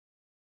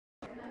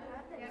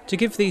To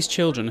give these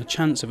children a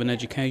chance of an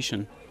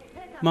education,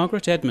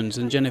 Margaret Edmonds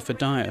and Jennifer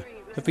Dyer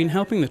have been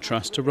helping the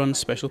Trust to run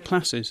special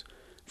classes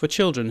for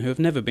children who have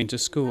never been to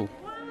school.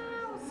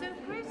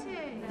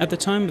 At the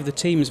time of the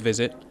team's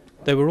visit,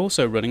 they were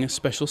also running a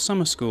special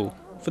summer school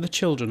for the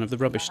children of the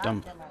rubbish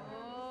dump.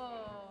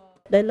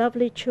 They're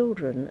lovely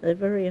children, they're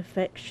very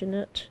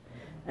affectionate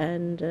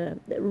and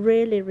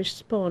really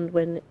respond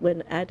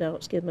when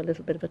adults give them a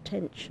little bit of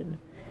attention.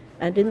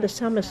 And in the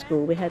summer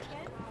school we had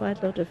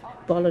quite a lot of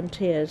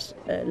volunteers,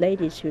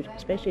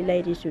 especially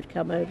ladies who'd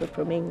come over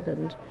from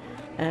England,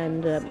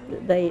 and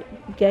they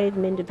gave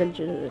them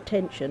individual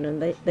attention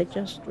and they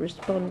just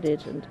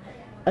responded and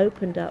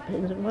opened up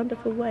in a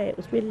wonderful way. It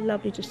was really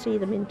lovely to see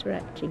them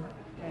interacting.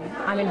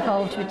 I'm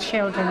involved with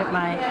children at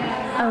my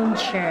own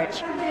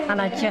church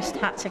and I just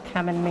had to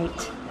come and meet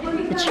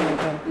the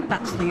children.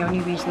 That's the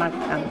only reason I've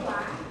come,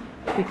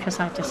 because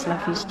I just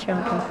love these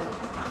children.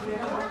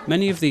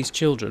 Many of these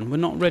children were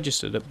not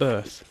registered at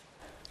birth.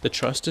 The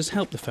Trust has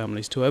helped the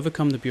families to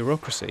overcome the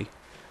bureaucracy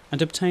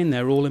and obtain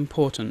their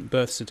all-important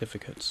birth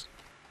certificates.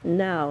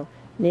 Now,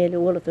 nearly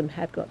all of them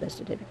have got their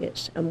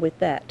certificates, and with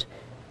that,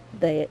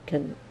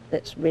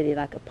 that's really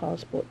like a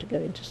passport to go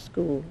into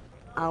school.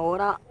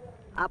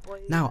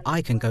 Now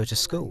I can go to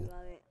school.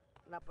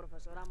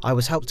 I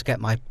was helped to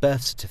get my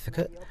birth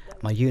certificate,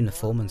 my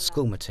uniform and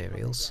school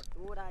materials.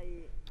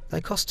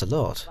 They cost a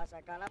lot.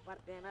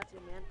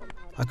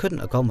 I couldn't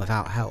have gone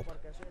without help.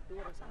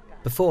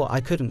 Before I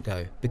couldn't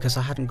go because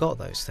I hadn't got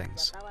those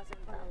things.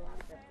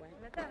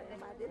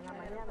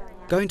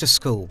 Going to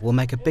school will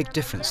make a big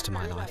difference to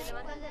my life.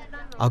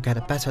 I'll get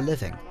a better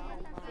living.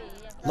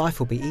 Life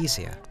will be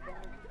easier.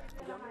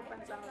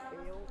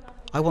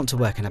 I want to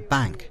work in a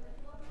bank,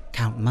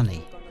 count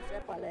money.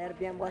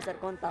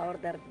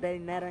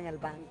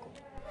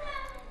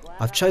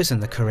 I've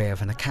chosen the career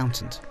of an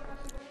accountant.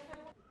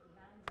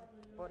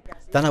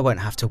 Then I won't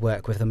have to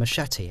work with a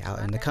machete out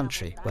in the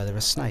country where there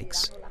are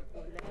snakes.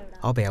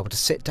 I'll be able to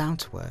sit down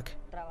to work.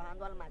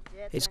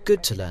 It's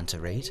good to learn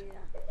to read.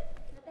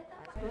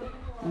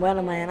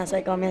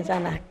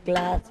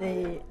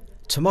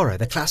 Tomorrow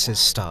the classes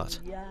start.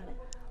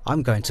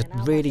 I'm going to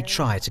really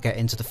try to get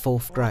into the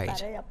 4th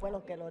grade.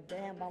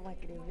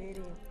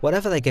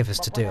 Whatever they give us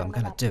to do, I'm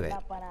going to do it.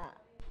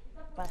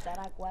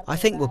 I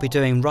think we'll be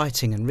doing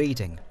writing and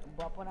reading.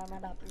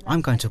 I'm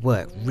going to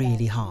work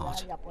really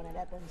hard.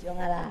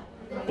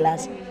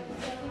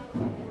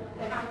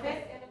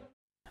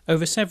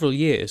 Over several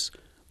years,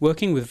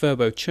 working with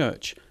Verbo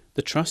Church,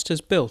 the Trust has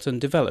built and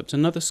developed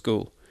another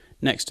school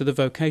next to the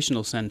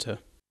vocational centre.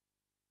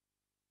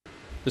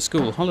 The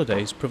school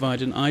holidays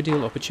provide an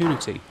ideal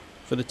opportunity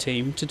for the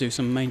team to do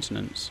some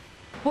maintenance.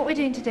 What we're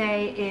doing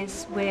today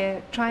is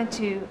we're trying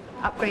to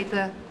upgrade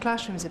the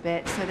classrooms a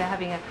bit, so they're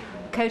having a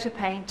coat of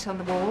paint on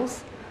the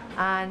walls,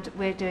 and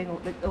we're doing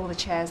all the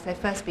chairs. They've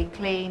first been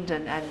cleaned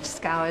and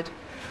scoured,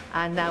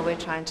 and now we're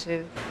trying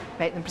to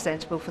make them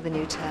presentable for the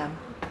new term.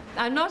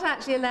 I'm not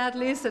actually allowed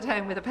loose at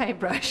home with a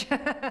paintbrush.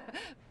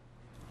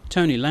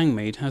 Tony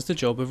Langmead has the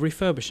job of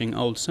refurbishing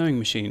old sewing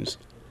machines,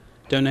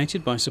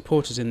 donated by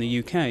supporters in the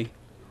UK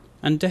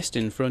and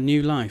destined for a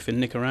new life in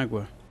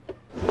Nicaragua.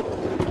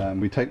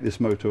 We take this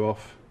motor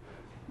off,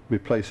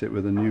 replace it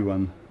with a new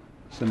one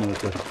similar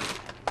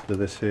to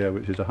this here,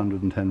 which is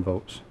 110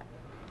 volts,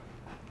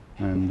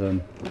 and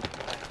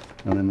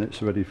then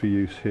it's ready for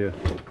use here.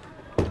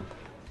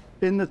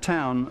 In the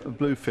town of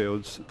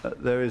Bluefields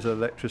there is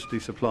electricity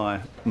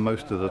supply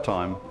most of the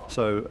time,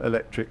 so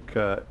electric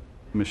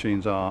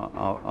machines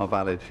are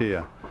valid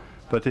here.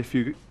 But if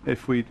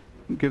we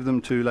give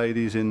them to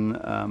ladies in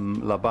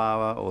La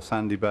Barra or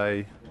Sandy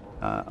Bay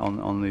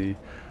on the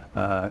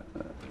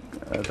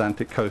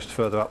Atlantic coast,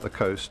 further up the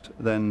coast,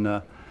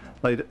 then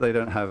they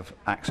don't have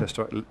access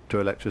to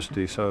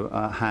electricity, so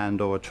a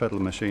hand or a treadle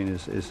machine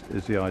is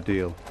the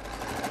ideal.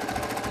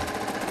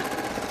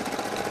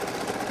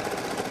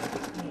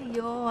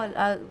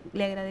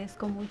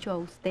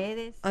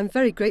 I'm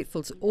very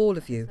grateful to all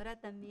of you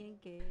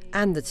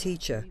and the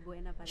teacher.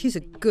 She's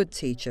a good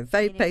teacher,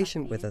 very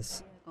patient with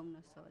us.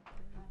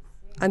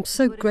 I'm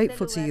so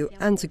grateful to you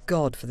and to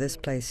God for this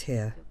place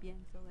here.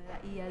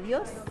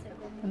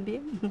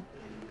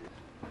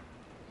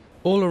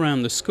 All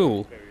around the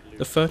school,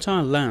 the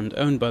fertile land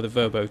owned by the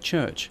Verbo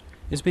Church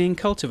is being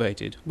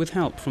cultivated with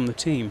help from the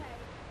team.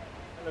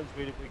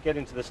 We're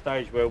getting to the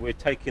stage where we're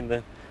taking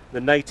the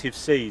native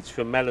seeds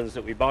from melons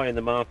that we buy in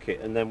the market,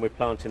 and then we're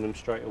planting them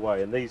straight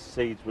away. And these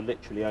seeds were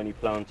literally only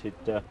planted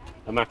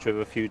a matter of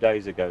a few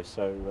days ago.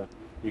 So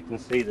you can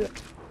see the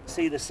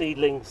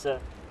seedlings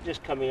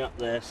just coming up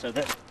there. So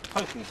they're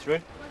poking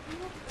through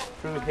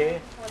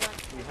here.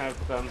 We have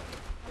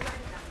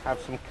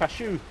some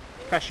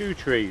cashew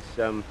trees,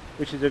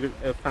 which is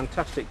a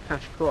fantastic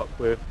cash crop.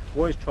 We're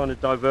always trying to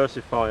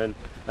diversify and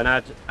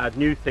add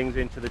new things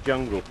into the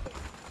jungle.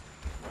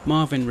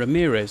 Marvin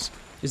Ramirez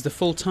is the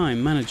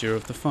full-time manager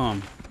of the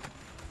farm.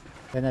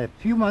 In a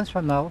few months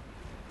from now,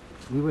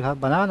 we will have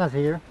bananas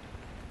here.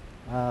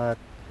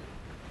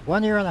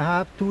 1 year and a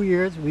half, 2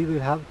 years, we will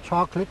have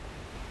chocolate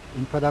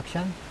in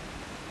production.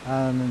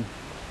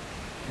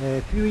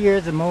 A few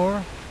years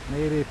more,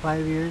 maybe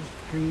 5 years,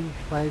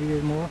 5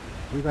 years more,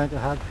 we're going to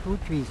have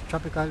fruit trees,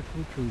 tropical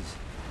fruit trees,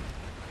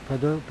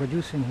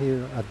 producing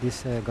here at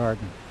this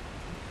garden.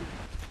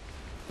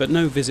 But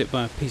no visit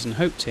by a Peace and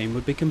Hope team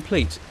would be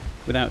complete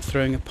without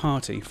throwing a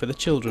party for the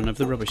children of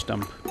the rubbish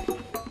dump.